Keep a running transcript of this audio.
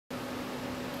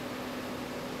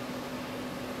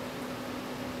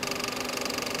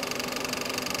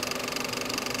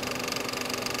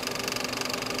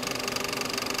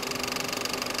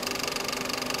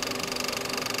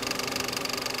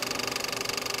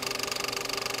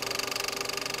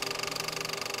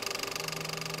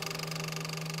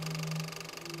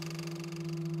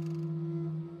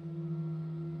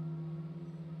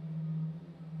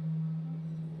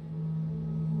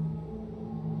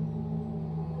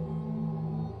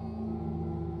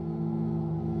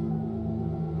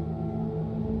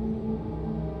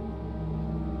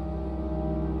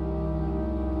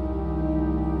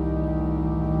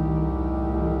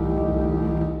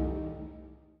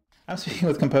I'm speaking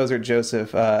with composer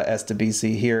Joseph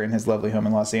Estabisi here in his lovely home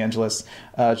in Los Angeles.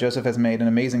 Joseph has made an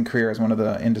amazing career as one of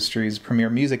the industry's premier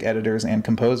music editors and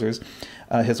composers.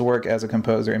 His work as a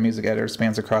composer and music editor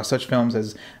spans across such films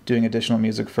as doing additional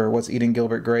music for What's Eating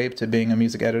Gilbert Grape to being a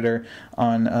music editor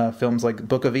on films like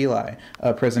Book of Eli,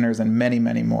 Prisoners, and many,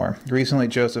 many more. Recently,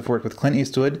 Joseph worked with Clint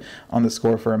Eastwood on the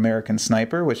score for American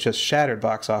Sniper, which just shattered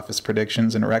box office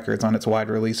predictions and records on its wide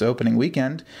release opening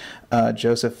weekend.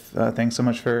 Joseph, thanks so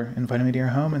much for inviting me to your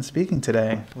home and speaking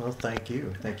today. Well, thank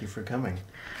you. Thank you for coming.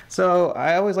 So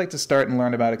I always like to start and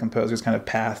learn about a composer's kind of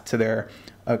path to their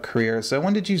career. So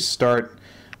when did you start,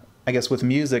 I guess, with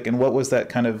music, and what was that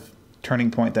kind of turning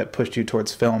point that pushed you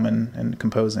towards film and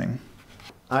composing?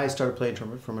 I started playing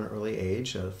trumpet from an early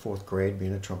age, fourth grade,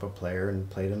 being a trumpet player, and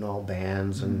played in all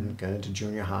bands, and got into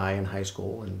junior high and high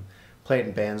school, and played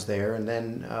in bands there. And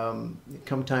then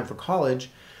come time for college,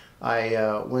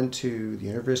 I went to the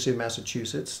University of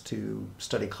Massachusetts to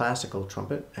study classical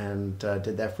trumpet, and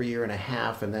did that for a year and a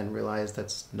half, and then realized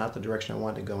that's not the direction I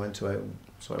wanted to go into.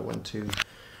 So I went to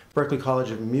Berklee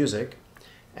College of Music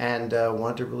and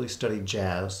wanted to really study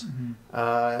jazz.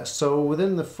 So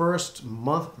within the first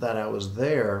month that I was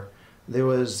there, there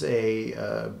was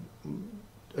a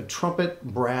trumpet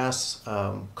brass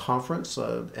conference,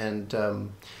 and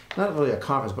not really a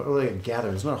conference, but really a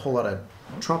gathering. There's not a whole lot of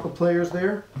trumpet players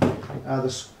there.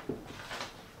 The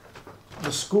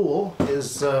school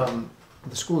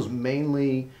is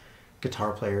mainly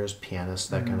guitar players, pianists,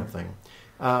 that kind of thing.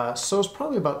 So it's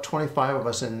probably about 25 of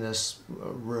us in this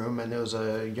room, and there was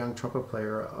a young trumpet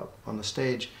player up on the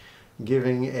stage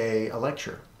giving a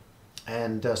lecture.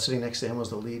 And sitting next to him was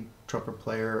the lead trumpet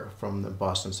player from the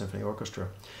Boston Symphony Orchestra.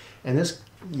 And this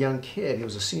young kid, he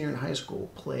was a senior in high school,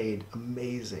 played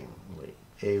amazingly.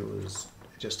 It was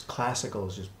just classical,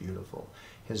 was just beautiful.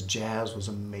 His jazz was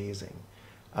amazing.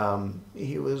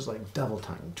 He was like double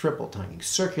tonguing, triple tonguing,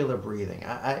 circular breathing.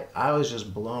 I was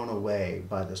just blown away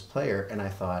by this player, and I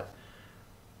thought,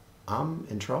 I'm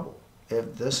in trouble.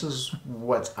 If this is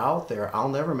what's out there, I'll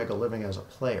never make a living as a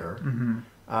player.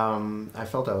 I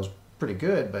felt I was pretty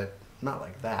good, but not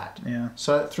like that. Yeah.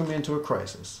 So that threw me into a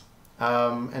crisis.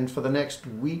 And for the next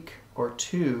week or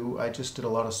two, I just did a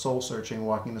lot of soul searching,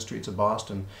 walking the streets of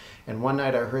Boston. And one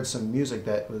night I heard some music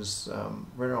that was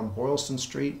right around Boylston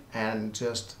Street, and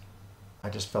I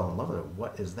just fell in love with it.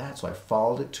 What is that? So I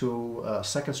followed it to a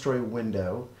second-story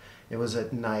window. It was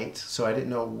at night, so I didn't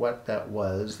know what that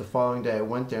was. The following day I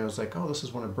went there and I was like, oh, this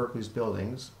is one of Berklee's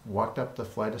buildings. Walked up the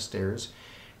flight of stairs,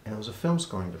 and it was a film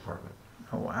scoring department.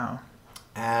 Oh, wow.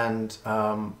 And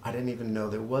I didn't even know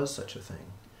there was such a thing.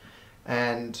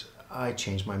 And I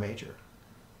changed my major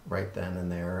right then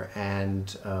and there,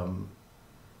 and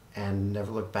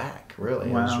never looked back, really.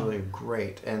 Wow. It was really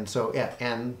great. And so, yeah,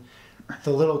 and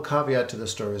the little caveat to the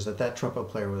story is that trumpet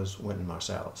player was Wynton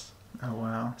Marsalis. Oh,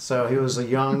 wow. So he was a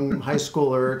young high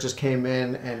schooler, just came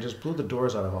in and just blew the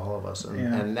doors out of all of us.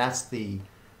 And that's the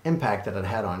impact that it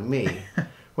had on me,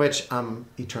 which I'm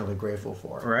eternally grateful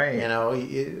for. Right. You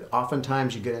know,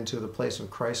 oftentimes you get into the place of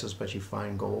crisis, but you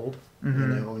find gold, you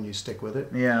know, when you stick with it.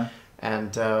 Yeah.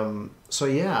 And so,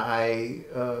 yeah, I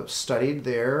studied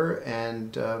there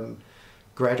and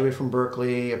graduated from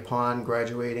Berklee. Upon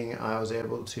graduating, I was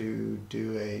able to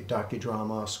do a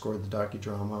docudrama, scored the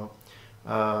docudrama,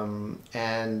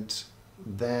 and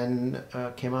then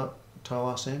came out to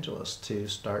Los Angeles to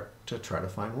start to try to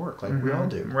find work, like we all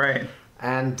do. Right.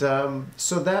 And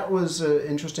so that was an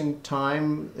interesting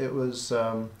time. It was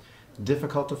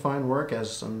difficult to find work,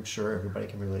 as I'm sure everybody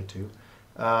can relate to.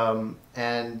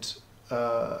 And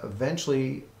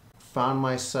eventually found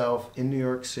myself in New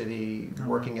York City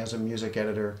working as a music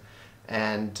editor.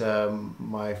 And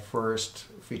my first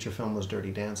feature film was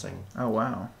Dirty Dancing. Oh,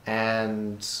 wow.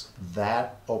 And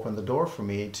that opened the door for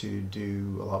me to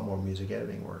do a lot more music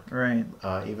editing work. Right.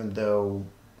 Even though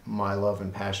my love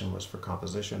and passion was for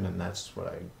composition, and that's what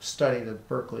I studied at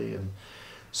Berklee. And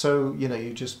so, you know,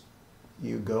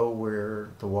 you go where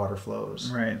the water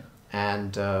flows. Right.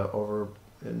 And over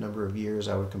a number of years,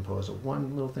 I would compose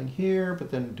one little thing here, but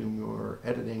then do more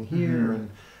editing here, and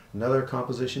another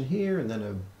composition here, and then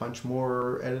a bunch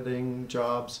more editing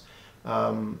jobs.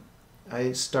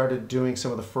 I started doing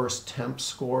some of the first temp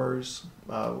scores.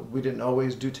 We didn't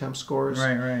always do temp scores.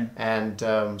 Right, right.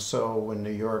 And so in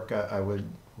New York, I would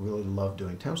really love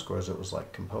doing temp scores. It was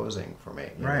like composing for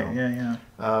me. You Right, know?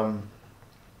 yeah.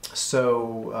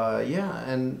 So, yeah,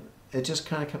 and it just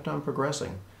kind of kept on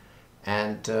progressing.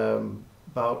 And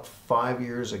about 5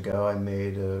 years ago, I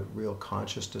made a real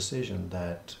conscious decision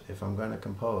that if I'm going to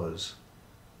compose,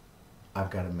 I've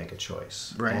got to make a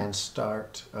choice. Right. And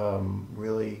start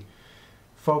really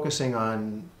focusing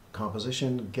on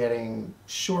composition, getting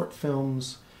short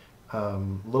films,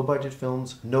 low budget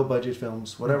films, no budget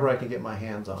films, whatever I can get my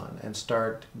hands on, and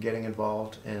start getting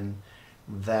involved in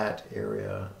that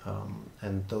area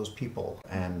and those people.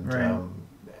 And Right.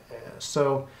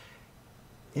 So,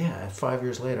 yeah, 5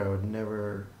 years later, I would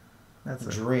never That's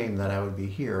a, dream that I would be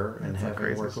here and That's a having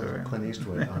crazy worked story. with Clint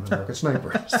Eastwood on American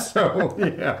Sniper. So,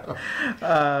 yeah.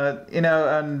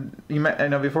 I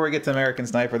know before we get to American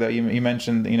Sniper, though, you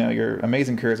mentioned, your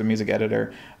amazing career as a music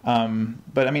editor.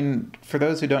 But I mean, for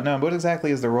those who don't know, what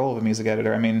exactly is the role of a music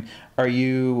editor? I mean, are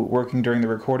you working during the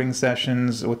recording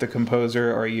sessions with the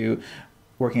composer? Are you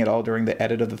working at all during the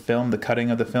edit of the film, the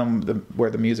cutting of the film, where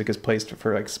the music is placed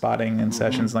for like spotting and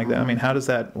sessions like that? I mean, how does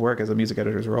that work as a music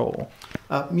editor's role?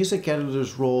 Music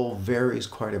editor's role varies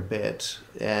quite a bit,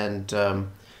 and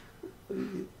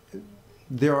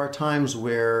there are times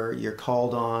where you're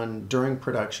called on during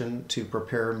production to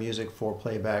prepare music for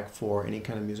playback for any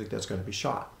kind of music that's going to be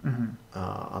shot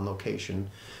on location.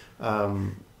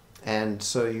 And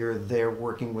so you're there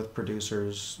working with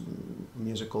producers,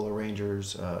 musical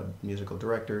arrangers, musical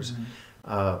directors,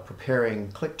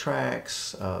 preparing click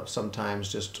tracks,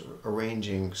 sometimes just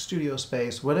arranging studio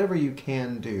space, whatever you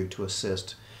can do to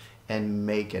assist and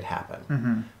make it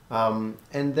happen.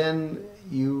 And then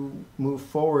you move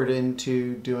forward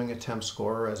into doing a temp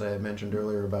score, as I had mentioned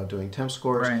earlier about doing temp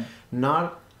scores. Right.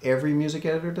 Not every music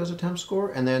editor does a temp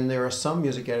score, and then there are some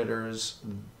music editors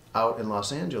out in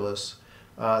Los Angeles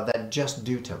that just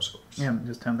do temp scores. Yeah,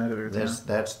 just temp editors.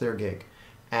 That's their gig,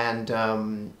 and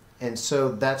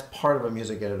so that's part of a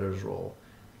music editor's role.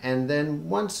 And then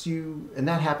and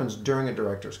that happens during a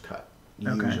director's cut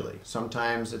usually.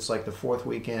 Sometimes it's like the fourth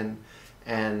weekend,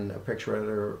 and a picture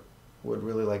editor would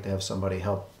really like to have somebody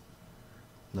help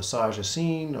massage a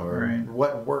scene or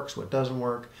what works, what doesn't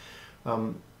work.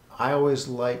 I always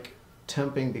like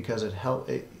temping because it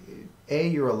helps.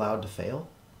 You're allowed to fail.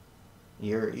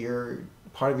 You're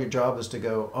part of your job is to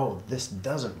go, oh, this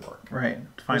doesn't work. Right.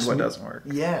 Find what doesn't work.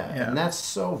 Yeah, and that's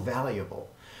so valuable.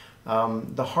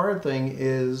 The hard thing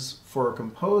is for a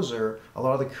composer, a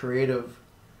lot of the creative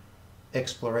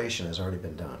exploration has already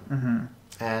been done.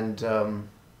 And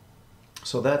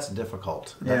so that's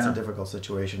difficult. That's a difficult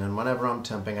situation. And whenever I'm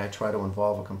temping, I try to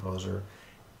involve a composer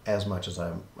as much as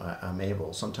I'm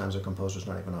able. Sometimes a composer's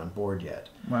not even on board yet.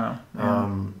 Wow.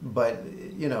 But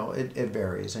it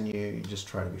varies, and you just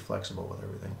try to be flexible with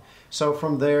everything. So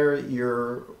from there,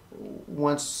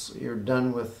 once you're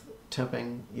done with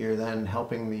temping, you're then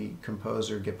helping the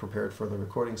composer get prepared for the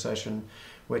recording session,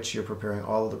 which you're preparing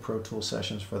all of the Pro Tools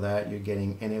sessions for that. You're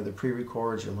getting any of the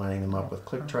pre-records, you're lining them up with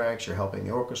click tracks, you're helping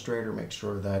the orchestrator make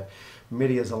sure that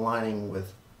MIDI is aligning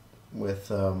with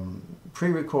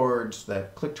pre-records,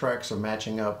 that click tracks are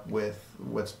matching up with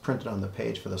what's printed on the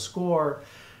page for the score.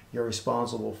 You're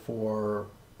responsible for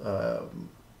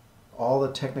all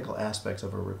the technical aspects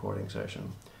of a recording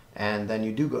session. And then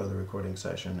you do go to the recording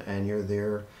session, and you're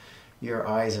there, your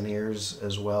eyes and ears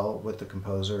as well with the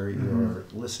composer. You're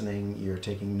listening, you're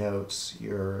taking notes,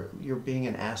 you're being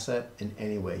an asset in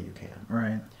any way you can.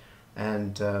 Right.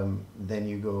 And then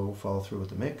you go follow through with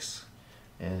the mix,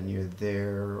 and you're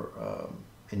there,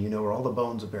 and you know where all the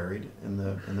bones are buried in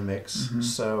the mix.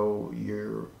 So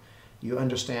you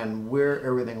understand where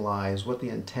everything lies, what the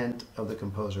intent of the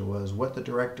composer was, what the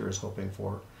director is hoping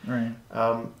for. Right.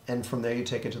 And from there you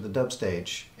take it to the dub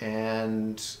stage,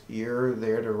 and you're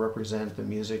there to represent the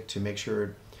music to make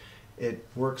sure it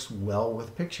works well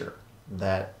with picture,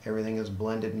 that everything is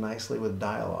blended nicely with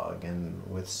dialogue and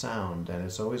with sound. And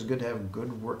it's always good to have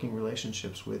good working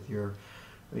relationships with your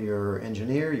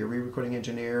engineer, your re-recording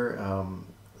engineer,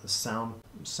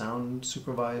 sound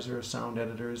supervisor, sound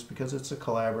editors, because it's a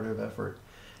collaborative effort.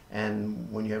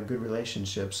 And when you have good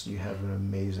relationships, you have an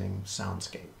amazing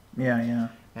soundscape. Yeah.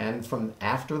 And from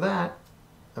after that,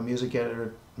 a music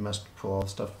editor must pull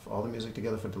all the music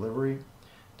together for delivery,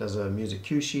 does a music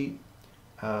cue sheet,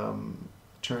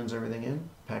 turns everything in,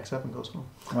 packs up, and goes home.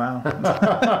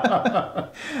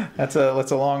 Wow. That's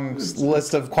a long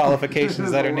list of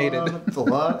qualifications that are needed. It's a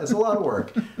lot of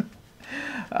work.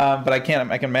 But I can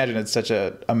imagine it's such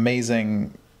a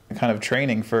amazing kind of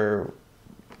training for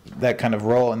that kind of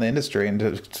role in the industry, and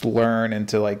to learn and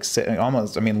to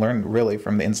learn really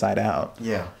from the inside out.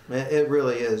 Yeah, it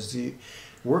really is.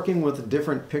 Working with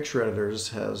different picture editors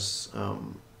has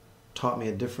taught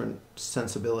me different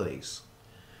sensibilities.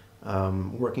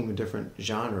 Working with different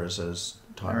genres has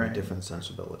taught me different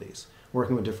sensibilities.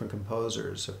 Working with different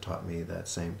composers have taught me that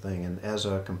same thing. And as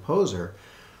a composer,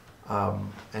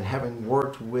 and having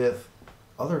worked with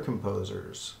other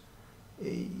composers,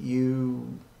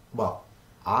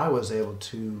 I was able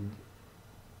to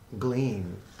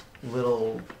glean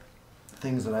little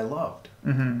things that I loved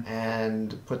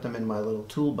and put them in my little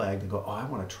tool bag to go, oh, I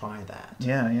want to try that.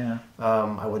 Yeah.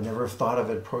 I would never have thought of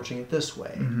it approaching it this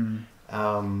way.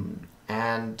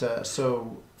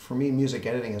 So for me, music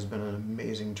editing has been an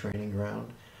amazing training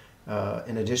ground.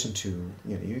 In addition to,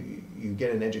 you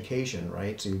get an education,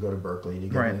 right? So you go to Berkeley and you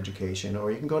get an education,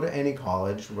 or you can go to any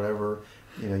college, whatever,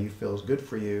 you feel is good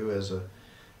for you as a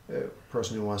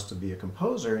person who wants to be a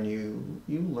composer, and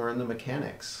you learn the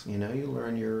mechanics, you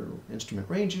learn your instrument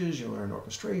ranges, you learn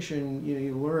orchestration,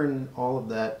 you learn all of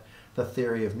that, the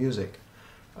theory of music.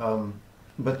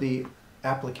 But the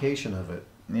application of it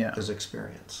is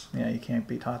experience. Yeah, you can't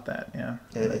be taught that,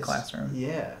 in the classroom.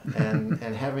 Yeah,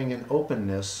 and having an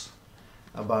openness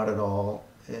about it all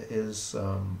is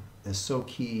so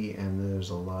key, and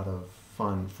there's a lot of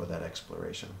fun for that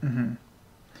exploration.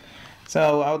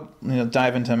 So I'll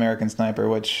dive into American Sniper,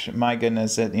 which, my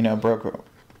goodness, it broke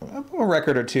a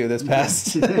record or two this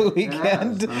past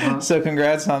weekend. So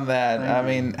congrats on that.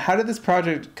 Thank you. How did this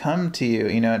project come to you?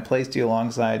 It placed you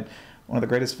alongside one of the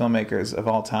greatest filmmakers of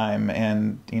all time,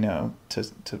 and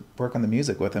to work on the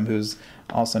music with him, who's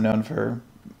also known for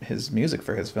his music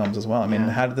for his films as well.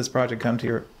 How did this project come to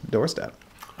your doorstep?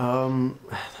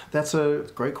 That's a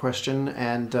great question,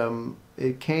 and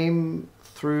it came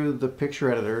through the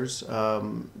picture editors,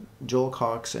 Joel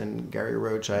Cox and Gary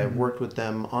Roach. I have worked with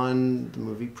them on the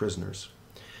movie Prisoners,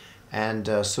 and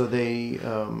so they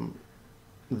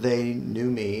knew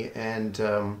me.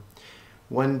 And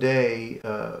one day,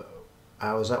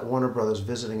 I was at Warner Brothers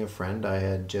visiting a friend. I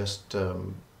had just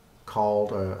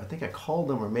called, I think I called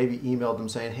them or maybe emailed them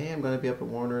saying, hey, I'm going to be up at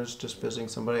Warner's just visiting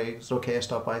somebody. It's okay, I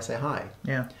stop by and say hi.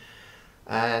 Yeah.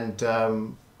 And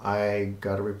I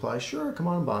got a reply, sure, come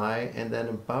on by. And then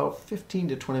about 15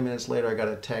 to 20 minutes later, I got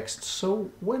a text, so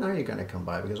when are you going to come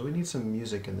by? Because we need some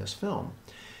music in this film.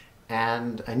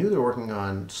 And I knew they were working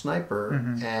on Sniper,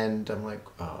 and I'm like,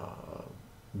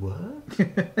 what?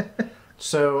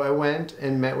 So I went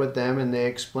and met with them, and they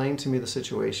explained to me the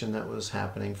situation that was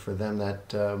happening for them,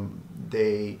 that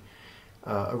they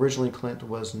originally, Clint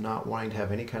was not wanting to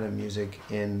have any kind of music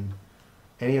in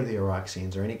any of the Iraq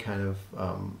scenes, or any kind of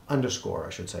underscore, I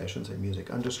shouldn't say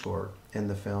music, underscore in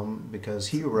the film, because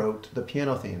he wrote the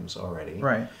piano themes already.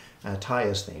 Right.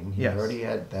 Taya's theme. He already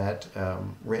had that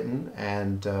written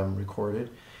and recorded.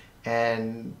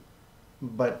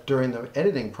 But during the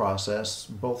editing process,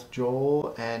 both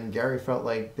Joel and Gary felt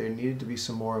like there needed to be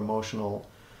some more emotional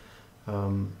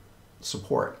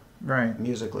support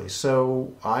musically.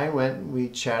 So I went, we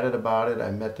chatted about it. I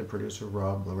met the producer,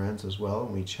 Rob Lorenz, as well,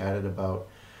 and we chatted about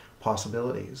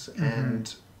possibilities.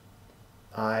 And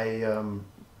I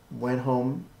went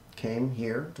home, came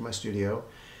here to my studio,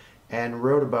 and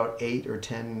wrote about 8 or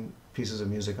 10 pieces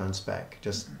of music on spec.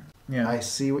 I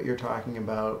see what you're talking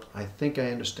about. I think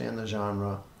I understand the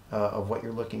genre of what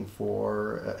you're looking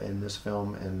for in this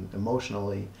film, and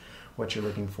emotionally what you're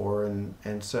looking for.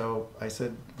 And so I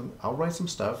said, I'll write some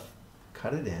stuff,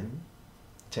 cut it in,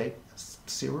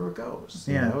 see where it goes.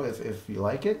 You know, if you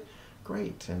like it,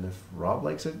 great. And if Rob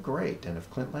likes it, great. And if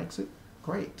Clint likes it,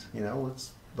 great.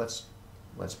 Let's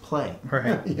play.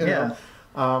 Right. you know?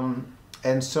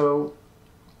 And so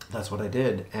that's what I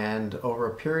did. And over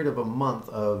a period of a month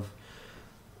of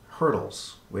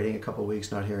hurdles, waiting a couple of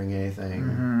weeks, not hearing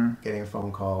anything, getting a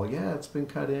phone call, it's been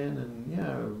cut in,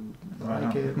 and I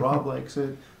like it, Rob likes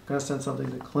it, gonna send something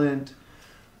to Clint,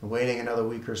 waiting another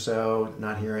week or so,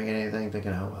 not hearing anything,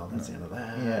 thinking, oh well, that's the end of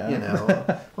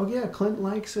that. Well, Clint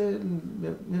likes it,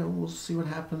 and we'll see what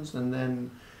happens. And then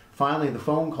finally the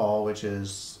phone call, which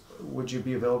is, would you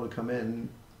be available to come in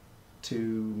to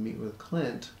meet with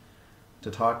Clint to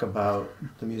talk about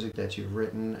the music that you've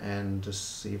written and to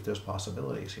see if there's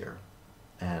possibilities here.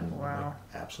 And wow.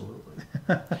 Absolutely.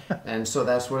 And so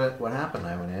that's what happened.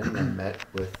 I went in and met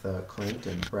with Clint,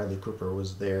 and Bradley Cooper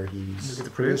was there. He's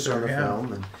the producer on the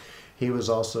film, and he was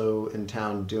also in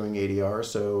town doing ADR,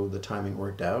 so the timing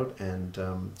worked out. And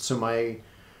so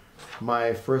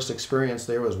my first experience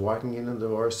there was walking in the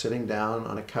door, sitting down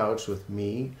on a couch with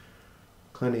me,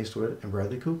 Clint Eastwood, and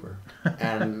Bradley Cooper.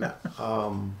 And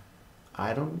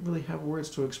I don't really have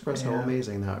words to express how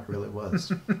amazing that really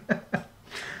was.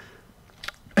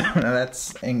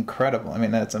 That's incredible.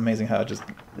 That's amazing how just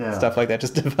stuff like that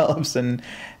just develops and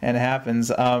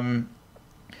happens.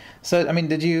 So,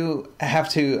 did you have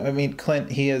to,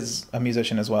 Clint, he is a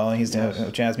musician as well, and he's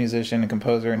a jazz musician and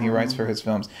composer, and he writes for his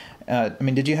films.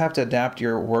 Did you have to adapt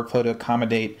your workflow to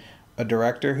accommodate a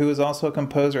director who is also a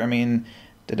composer?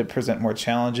 Did it present more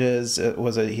challenges?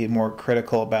 Was it he more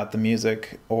critical about the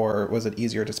music, or was it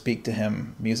easier to speak to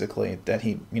him musically that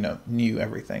he, knew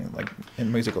everything, like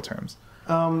in musical terms?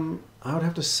 I would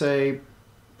have to say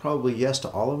probably yes to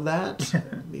all of that.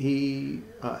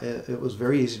 It was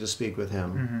very easy to speak with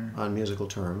him on musical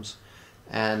terms,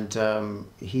 and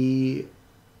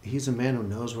he's a man who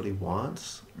knows what he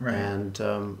wants, right. and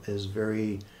is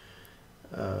very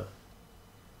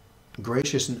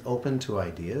gracious and open to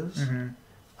ideas.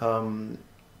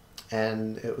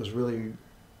 And it was really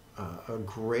a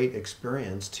great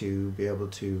experience to be able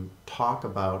to talk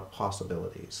about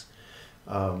possibilities.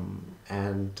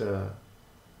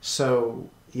 So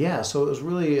it was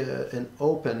really an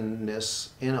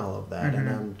openness in all of that, and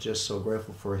I'm just so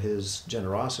grateful for his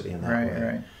generosity in that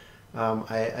way.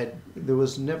 Right. There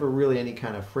was never really any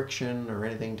kind of friction or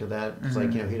anything to that. It's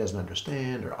like, he doesn't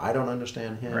understand, or I don't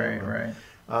understand him. Right.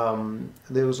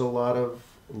 There was a lot of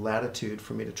latitude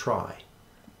for me to try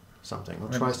something.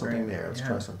 Let's try something there. Let's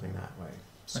try something that way.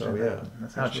 So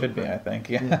that's how it should be, I think.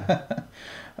 Yeah.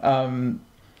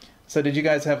 So did you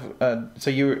guys have?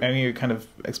 You kind of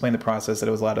explained the process, that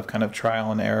it was a lot of kind of trial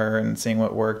and error and seeing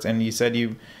what worked. And you said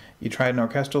you tried an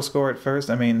orchestral score at first.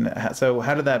 I mean, so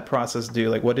how did that process do?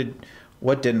 Like, what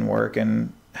didn't work,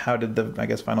 and how did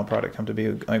the final product come to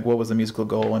be? Like, what was the musical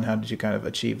goal, and how did you kind of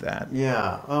achieve that?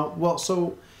 Yeah.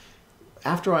 So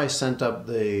after I sent up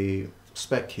the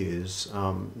spec cues,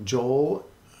 Joel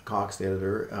Cox, the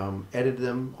editor, edited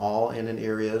them all in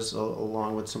areas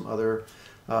along with some other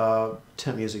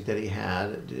temp music that he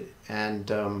had, and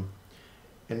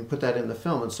put that in the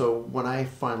film. And so when I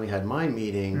finally had my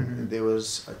meeting, there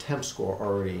was a temp score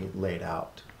already laid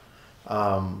out,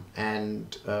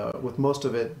 and with most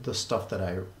of it the stuff that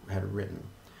I had written.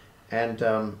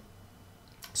 And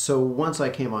so once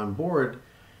I came on board,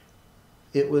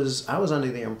 I was under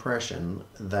the impression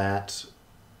that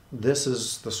this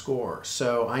is the score,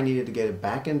 so I needed to get it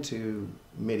back into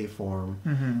MIDI form.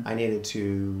 I needed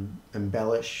to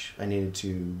embellish, I needed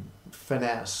to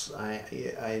finesse,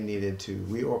 I needed to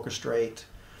reorchestrate,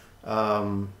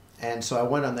 and so I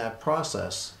went on that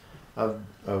process of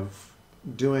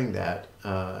doing that,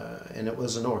 and it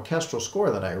was an orchestral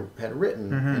score that I had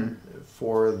written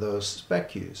for those spec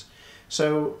cues.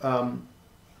 So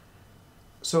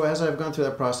as I've gone through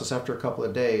that process, after a couple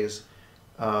of days,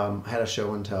 I had a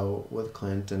show and tell with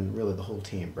Clint and really the whole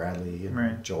team, Bradley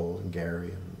and Joel and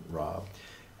Gary and Rob.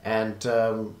 And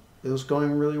it was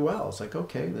going really well. It's like,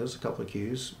 okay, there's a couple of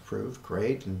cues, approved,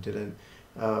 great, and did it.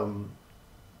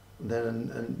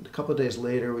 Then a couple of days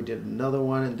later, we did another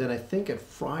one, and then I think at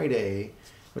Friday,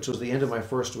 which was the end of my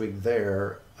first week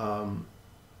there,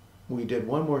 we did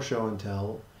one more show and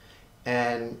tell,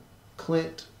 and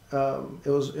Clint, it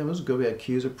was good. We had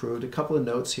cues approved, a couple of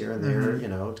notes here and there,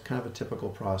 kind of a typical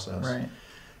process. Right.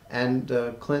 And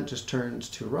Clint just turns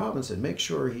to Rob and said, "Make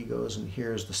sure he goes and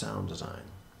hears the sound design."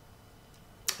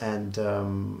 And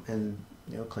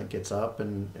Clint gets up,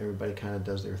 and everybody kind of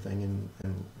does their thing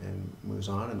and moves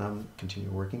on, and I'm continue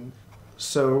working.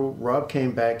 So Rob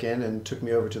came back in and took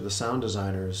me over to the sound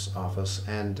designer's office,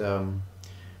 and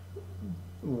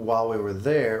while we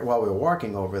were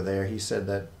walking over there, he said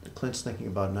that Clint's thinking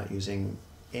about not using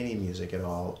any music at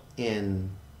all in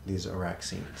these Iraq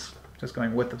scenes. Just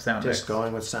going with the sound. Just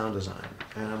going with sound design.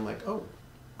 And I'm like, oh,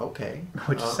 okay.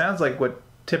 Which sounds like what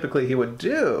typically he would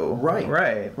do. Right.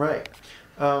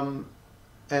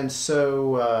 And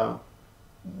so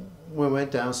we went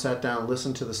down, sat down,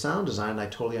 listened to the sound design, and I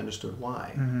totally understood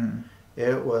why.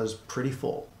 It was pretty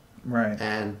full. Right.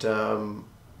 And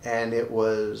it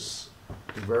was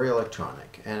very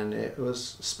electronic, and it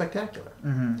was spectacular.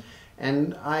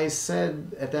 And I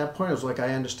said at that point, I was like,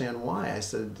 I understand why. I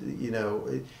said,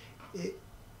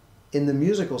 in the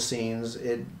musical scenes,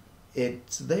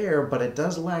 it's there, but it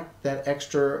does lack that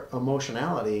extra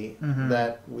emotionality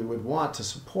that we would want to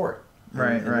support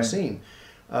in the scene.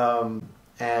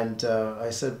 And I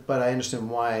said, but I understand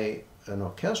why an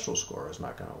orchestral score is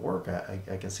not going to work.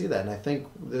 I can see that, and I think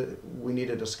that we need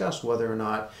to discuss whether or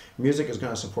not music is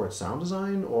going to support sound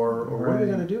design, or what are we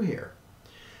going to do here.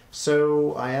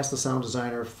 So I asked the sound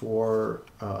designer for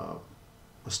a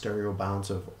stereo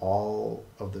bounce of all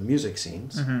of the music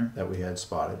scenes that we had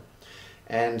spotted,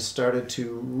 and started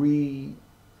to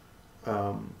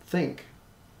think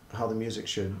how the music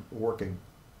should work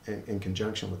in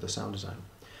conjunction with the sound design.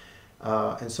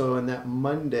 And so on that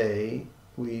Monday,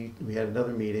 we had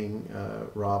another meeting,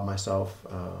 Rob, myself,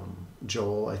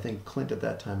 Joel. I think Clint at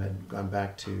that time had gone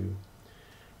back to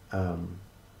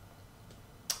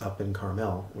up in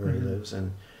Carmel, where he lives,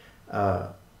 and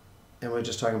we were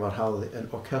just talking about how an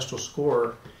orchestral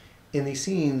score in these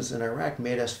scenes in Iraq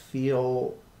made us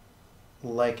feel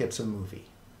like it's a movie.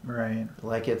 Right.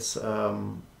 Like it's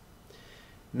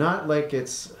not like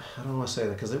it's, I don't want to say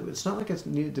that because it's not like it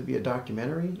needed to be a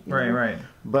documentary. Right, know? right.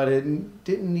 But it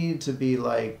didn't need to be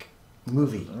like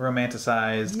movie.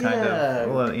 Romanticized, kind of.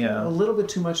 Well, a little bit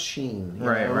too much sheen.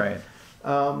 Right, know? right.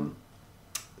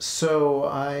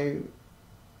 So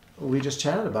we just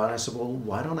chatted about it. I said, well,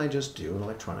 why don't I just do an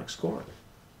electronic score?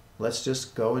 Let's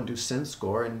just go and do synth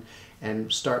score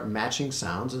and start matching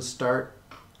sounds and start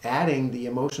adding the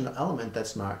emotional element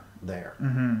that's not there.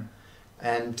 Mm-hmm.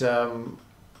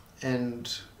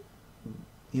 And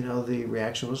you know, the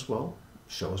reaction was, well,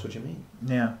 show us what you mean.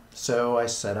 Yeah. So I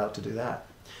set out to do that.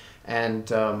 And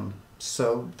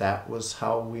so that was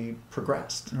how we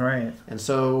progressed. Right. And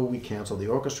so we canceled the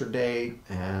orchestra date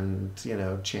and, you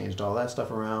know, changed all that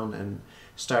stuff around and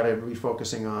started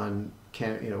refocusing on,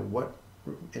 what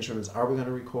instruments are we going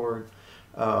to record?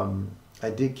 I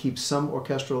did keep some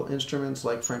orchestral instruments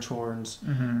like French horns,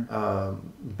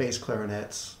 bass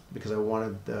clarinets, because I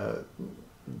wanted the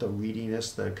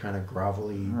reediness, the kind of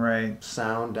grovelly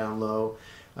sound down low,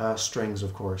 strings,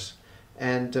 of course.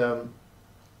 And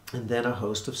then a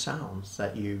host of sounds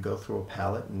that you go through a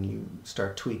palette and you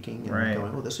start tweaking and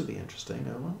going, oh, this would be interesting.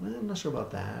 Well, I'm not sure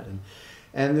about that.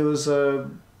 And there was a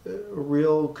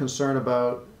real concern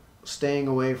about staying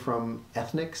away from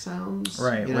ethnic sounds.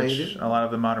 Right, which a lot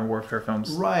of the modern warfare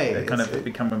films kind of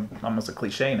become almost a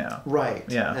cliche now. Right.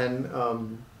 Yeah.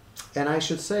 And I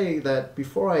should say that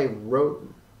before I wrote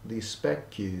the spec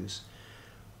cues,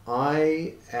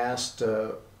 I asked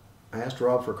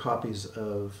Rob for copies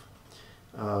of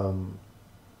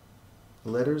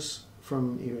Letters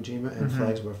from Iwo Jima and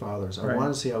Flags of Our Fathers. I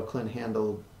wanted to see how Clint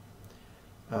handled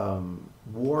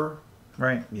war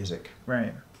music.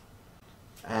 Right.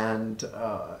 And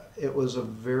it was a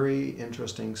very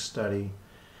interesting study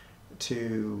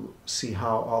to see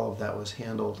how all of that was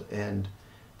handled. And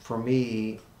for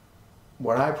me,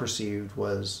 what I perceived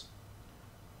was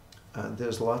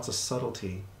there's lots of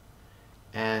subtlety,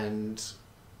 and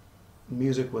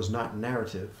music was not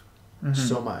narrative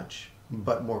so much,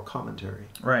 but more commentary.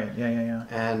 Right, yeah.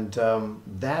 And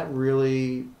that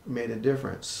really made a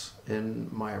difference in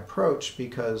my approach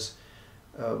because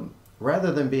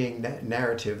rather than being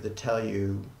narrative that tell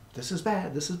you, this is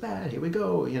bad, here we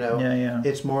go,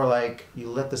 it's more like you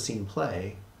let the scene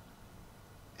play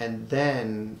and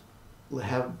then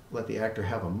let the actor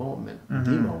have a moment,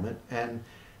 the moment, and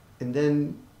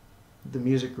then the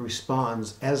music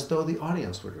responds as though the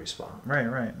audience would respond.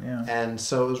 Right, yeah. And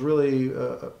so it was really,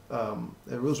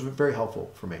 it was very helpful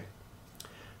for me.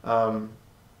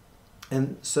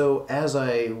 And so as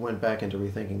I went back into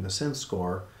rethinking the synth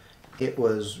score, it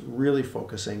was really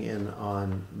focusing in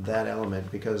on that element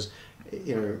because,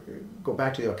 go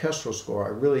back to the orchestral score, I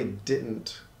really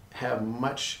didn't have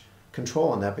much control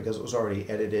on that because it was already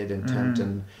edited and temped,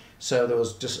 and so there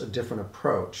was just a different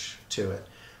approach to it.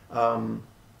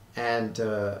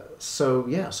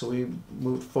 So we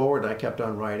moved forward. I kept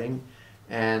on writing,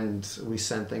 and we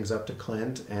sent things up to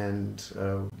Clint, and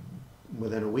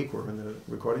within a week we're in the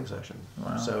recording session.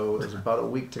 Wow. So it was about a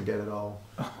week to get it all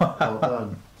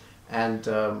done. And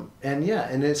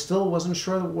it still wasn't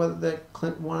sure whether that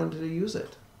Clint wanted to use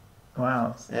it.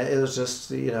 Wow. It was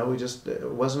just,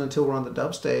 it wasn't until we're on the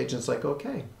dub stage, and it's like,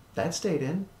 okay, that stayed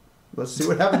in. Let's see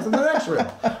what happens in the next reel.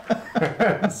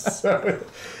 So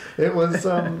it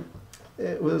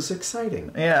was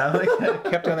exciting. Yeah, like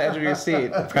kept you on the edge of your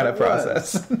seat kind of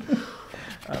process.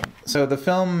 So the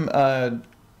film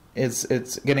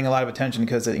it's getting a lot of attention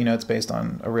because it's based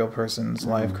on a real person's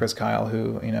life, Chris Kyle,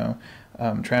 who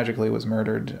tragically was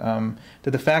murdered.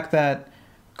 Did the fact that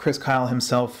Chris Kyle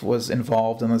himself was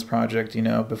involved in this project,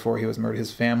 before he was murdered,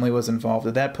 his family was involved,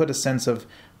 did that put a sense of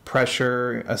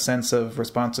pressure, a sense of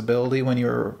responsibility when you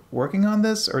were working on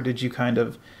this, or did you kind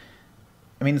of,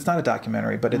 it's not a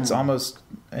documentary, but it's almost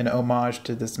an homage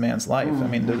to this man's life.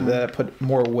 Did that put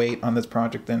more weight on this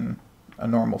project than a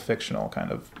normal fictional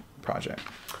kind of project?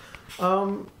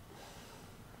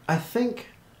 I think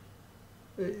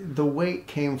the weight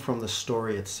came from the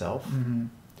story itself,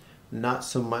 not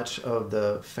so much of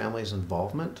the family's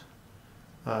involvement.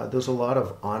 There's a lot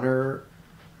of honoring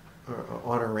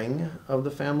of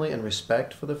the family and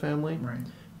respect for the family. Right.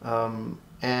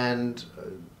 And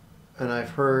I've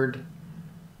heard,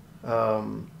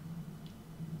 I've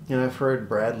heard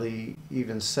Bradley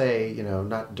even say,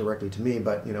 not directly to me,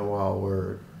 but while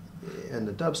we're in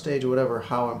the dub stage or whatever,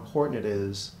 how important it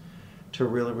is to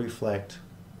really reflect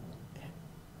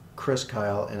Chris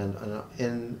Kyle in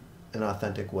an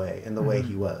authentic way, in the way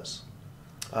he was.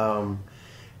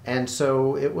 And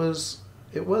so it was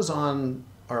on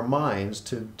our minds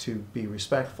to be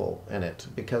respectful in it,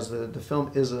 because the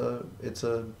film is it's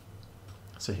a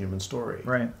human story,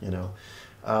 Right. you know,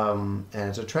 and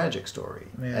it's a tragic story,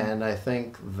 Yeah. and I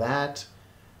think that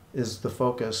is the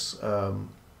focus, at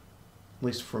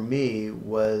least for me,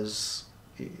 was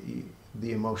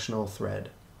the emotional thread,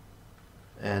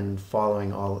 and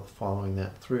following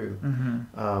that through.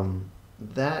 Mm-hmm.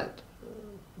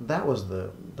 That was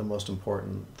the most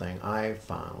important thing I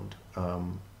found.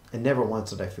 And never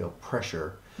once did I feel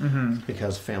pressure Mm-hmm.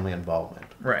 because of family involvement.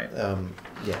 Right.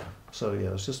 Yeah. So yeah,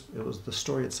 it was the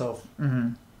story itself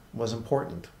Mm-hmm. was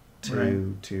important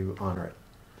to honor it.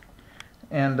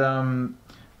 And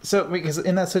so, because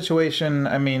in that situation,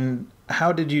 I mean,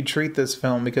 how did you treat this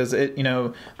film? Because it, you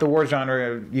know, the war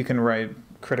genre, you can write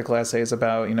critical essays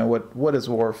about, you know, what is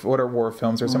war? What are war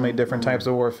films? There's so many different types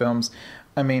of war films.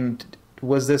 I mean,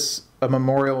 was this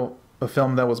a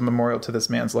film that was memorial to this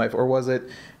man's life, or was it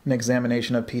an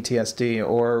examination of PTSD,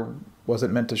 or was it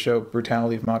meant to show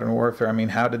brutality of modern warfare? I mean,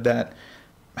 how did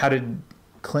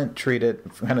Clint treat it,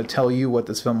 kind of tell you what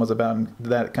this film was about, and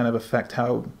did that kind of affect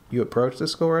how you approach the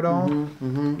score at all?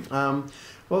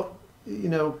 Well, you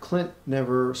know, Clint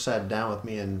never sat down with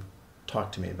me and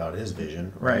talked to me about his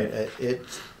vision. Right.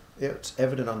 It's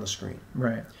evident on the screen.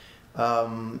 Right.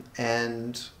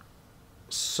 And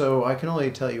so I can only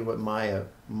tell you what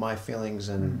my feelings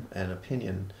and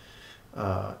opinion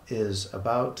is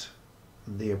about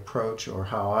the approach, or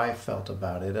how I felt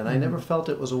about it. And I never felt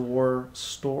it was a war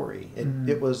story.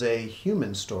 It was a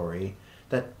human story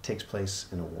that takes place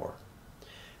in a war.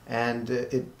 And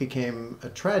it became a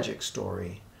tragic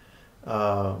story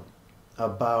about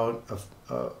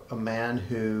a man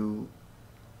who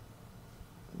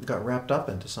got wrapped up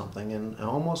into something and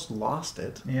almost lost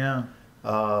it. Yeah.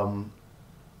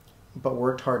 But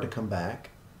worked hard to come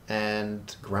back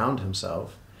and ground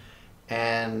himself.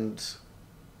 And,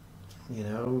 you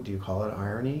know, do you call it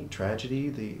irony, tragedy,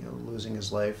 losing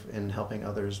his life and helping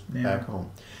others back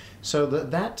home? So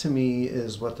that to me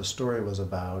is what the story was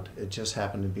about. It just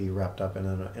happened to be wrapped up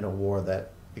in a war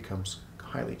that becomes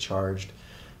highly charged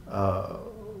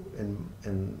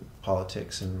in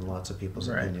politics and lots of people's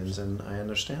opinions, and I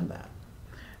understand that.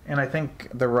 And I think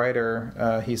the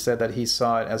writer, he said that he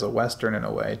saw it as a Western in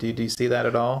a way. Do you see that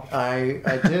at all?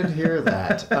 I did hear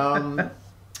that.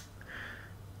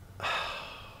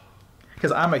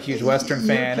 Because I'm a huge Western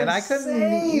fan, and I couldn't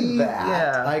say that.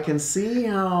 Yeah, I can see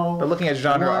how. But looking at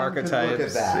genre one archetypes, could look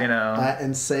at that, you know,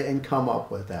 and come up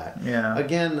with that. Yeah.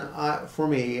 Again, for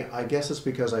me, I guess it's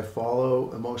because I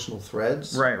follow emotional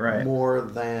threads. Right. More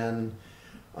than,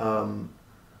 I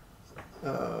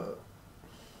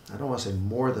don't want to say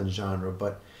more than genre,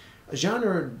 but a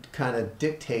genre kind of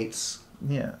dictates.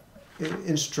 Yeah.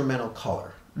 Instrumental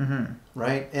color. Mm-hmm.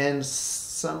 Right, and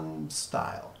some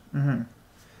style. Mm-hmm.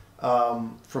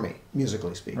 For me,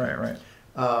 musically speaking. Right.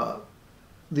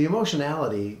 The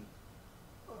emotionality,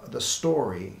 the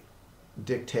story,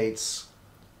 dictates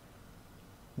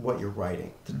what you're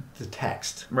writing, the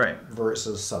text,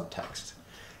 versus subtext.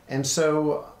 And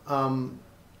so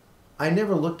I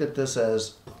never looked at this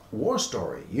as war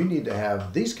story. You need to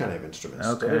have these kind of instruments.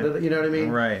 Okay. You know what I mean?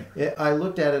 Right. I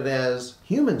looked at it as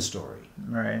human story.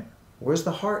 Right. Where's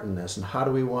the heart in this, and how do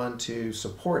we want to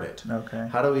support it? Okay.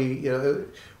 How do we, you know,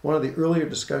 one of the earlier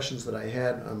discussions that I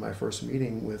had on my first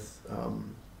meeting with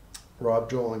Rob,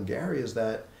 Joel, and Gary is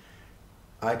that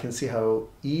I can see how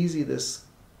easy this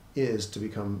is to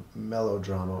become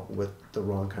melodrama with the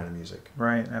wrong kind of music.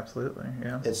 Right, absolutely,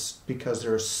 yeah. It's because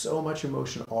there's so much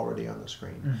emotion already on the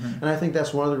screen. Mm-hmm. And I think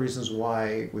that's one of the reasons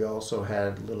why we also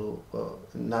had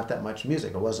not that much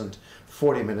music. It wasn't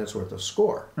 40 minutes worth of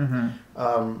score.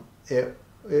 Mm-hmm.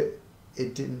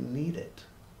 It didn't need it.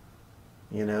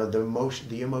 You know, the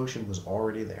emotion was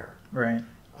already there. Right.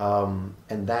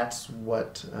 And that's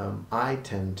what I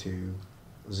tend to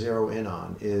zero in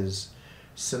on, is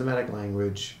cinematic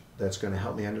language that's going to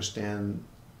help me understand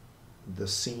the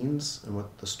scenes and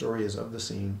what the story is of the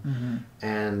scene,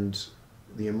 and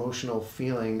the emotional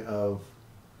feeling of,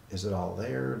 is it all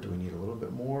there? Do we need a little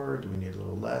bit more? Do we need a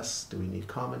little less? Do we need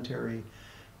commentary?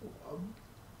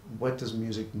 What does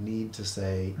music need to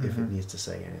say, if it needs to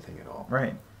say anything at all?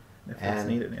 Right. If it's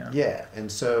needed, yeah. Yeah,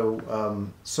 and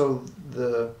so so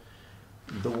the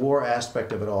war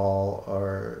aspect of it all,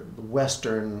 or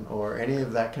Western, or any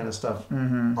of that kind of stuff,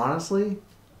 honestly,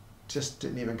 just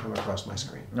didn't even come across my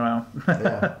screen. Wow.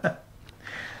 Yeah.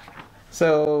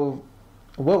 So,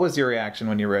 what was your reaction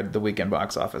when you read the weekend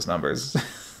box office numbers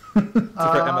for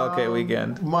MLK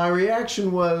weekend? My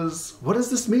reaction was, "What does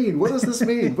this mean? What does this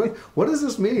mean? What does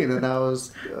this mean?" And I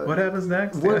was, what happens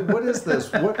next? What is this?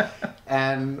 What?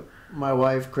 And my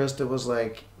wife Krista was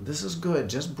like, "This is good.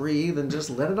 Just breathe and just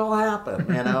let it all happen,"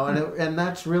 you know. And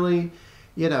that's really,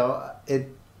 you know, it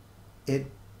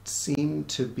seemed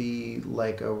to be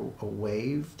like a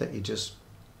wave that you just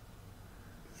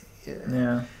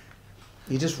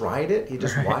you just ride it. You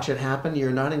just watch it happen.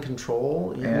 You're not in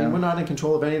control. I mean, we're not in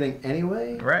control of anything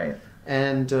anyway. Right.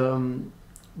 And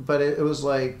but it was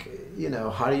like, you know,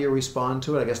 how do you respond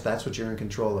to it? I guess that's what you're in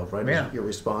control of, right? Yeah. Your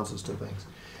responses to things.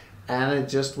 And it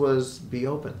just was be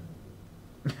open.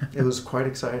 It was quite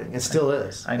exciting. It still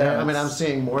is. I know. I mean, I'm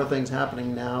seeing more things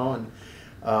happening now, and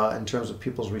in terms of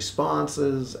people's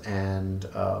responses and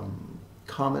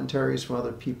commentaries from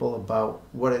other people about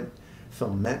what it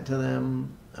film meant to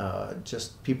them.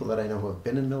 Just people that I know who have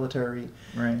been in military.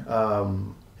 Right.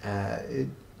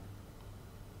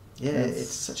 It's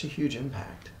such a huge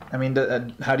impact. I mean,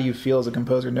 how do you feel as a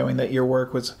composer knowing that your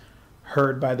work was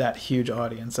heard by that huge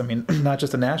audience? I mean, not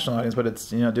just a national audience, but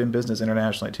it's, you know, doing business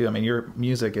internationally too. I mean, your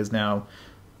music is now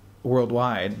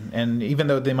worldwide, and even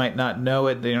though they might not know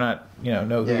it, they're not, you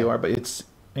know who you are, but it's,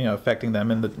 you know, affecting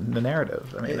them in the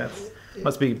narrative. I mean, that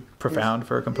must be profound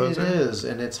for a composer. It is,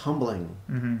 and it's humbling.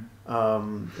 Mm-hmm.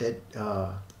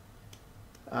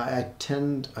 I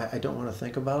don't want to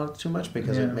think about it too much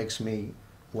because it makes me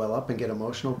well up and get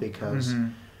emotional because,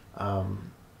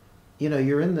 you know,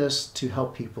 you're in this to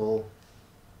help people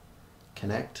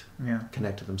connect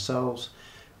to themselves,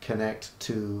 connect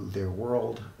to their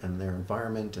world and their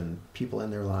environment and people in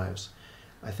their lives.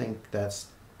 I think that's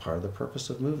part of the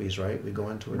purpose of movies, right? We go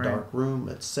into a dark room,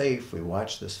 it's safe, we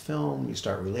watch this film, you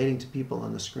start relating to people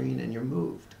on the screen, and you're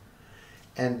moved.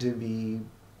 And to be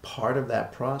part of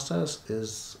that process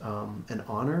is an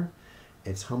honor.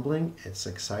 It's humbling, it's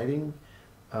exciting.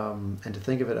 And to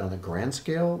think of it on a grand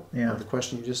scale of the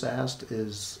question you just asked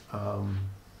is,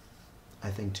 I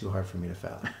think, too hard for me to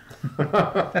fathom.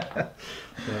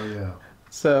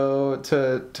 So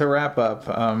to wrap up,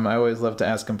 I always love to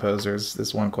ask composers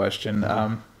this one question.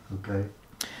 Okay.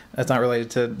 That's not related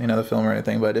to, you know, the film or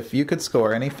anything, but if you could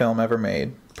score any film ever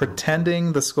made,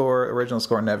 pretending the original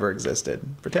score never existed,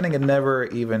 pretending it never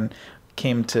even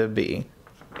came to be,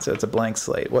 so it's a blank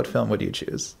slate, what film would you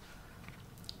choose?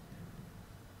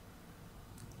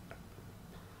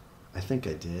 I think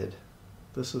I did.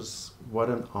 This is what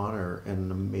an honor and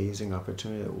an amazing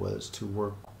opportunity it was to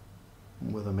work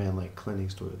with a man like Clint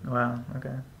Eastwood. Wow,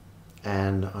 okay.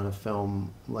 And on a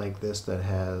film like this that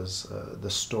has the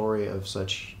story of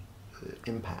such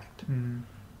impact.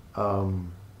 I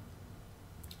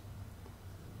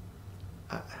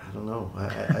don't know.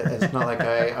 It's not like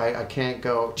I can't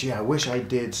go, gee, I wish I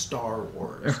did Star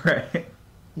Wars. Right.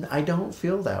 I don't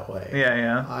feel that way.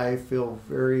 Yeah. I feel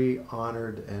very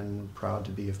honored and proud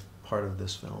to be a part of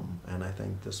this film, and I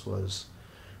think this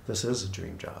is a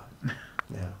dream job.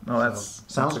 Yeah. Well, that's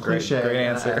sounds a great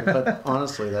answer. But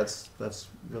honestly, that's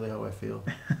really how I feel.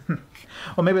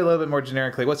 Well, maybe a little bit more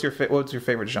generically, what's your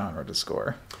favorite genre to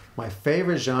score? My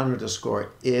favorite genre to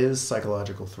score is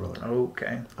psychological thriller.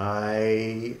 Okay.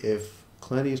 If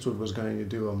Clint Eastwood was going to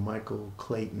do a Michael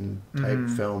Clayton type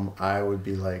film, I would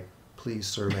be like, please,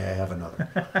 sir, may I have another?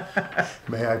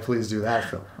 May I please do that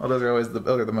film? Well, those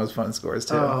are the most fun scores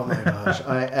too. Oh my gosh,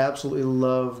 I absolutely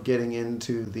love getting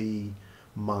into the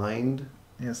mind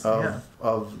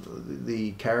of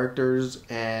the characters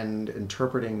and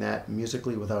interpreting that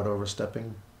musically without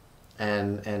overstepping,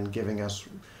 and giving us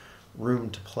room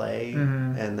to play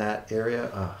in that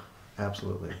area.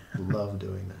 Absolutely love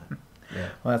doing that. Yeah.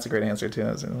 Well, that's a great answer too.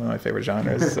 That's one of my favorite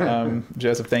genres.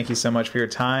 Joseph, thank you so much for your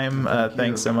time.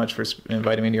 Thanks so much for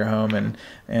inviting me to your home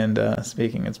and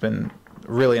speaking. It's been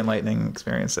a really enlightening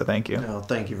experience. So thank you. No,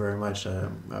 thank you very much.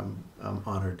 I'm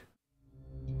honored.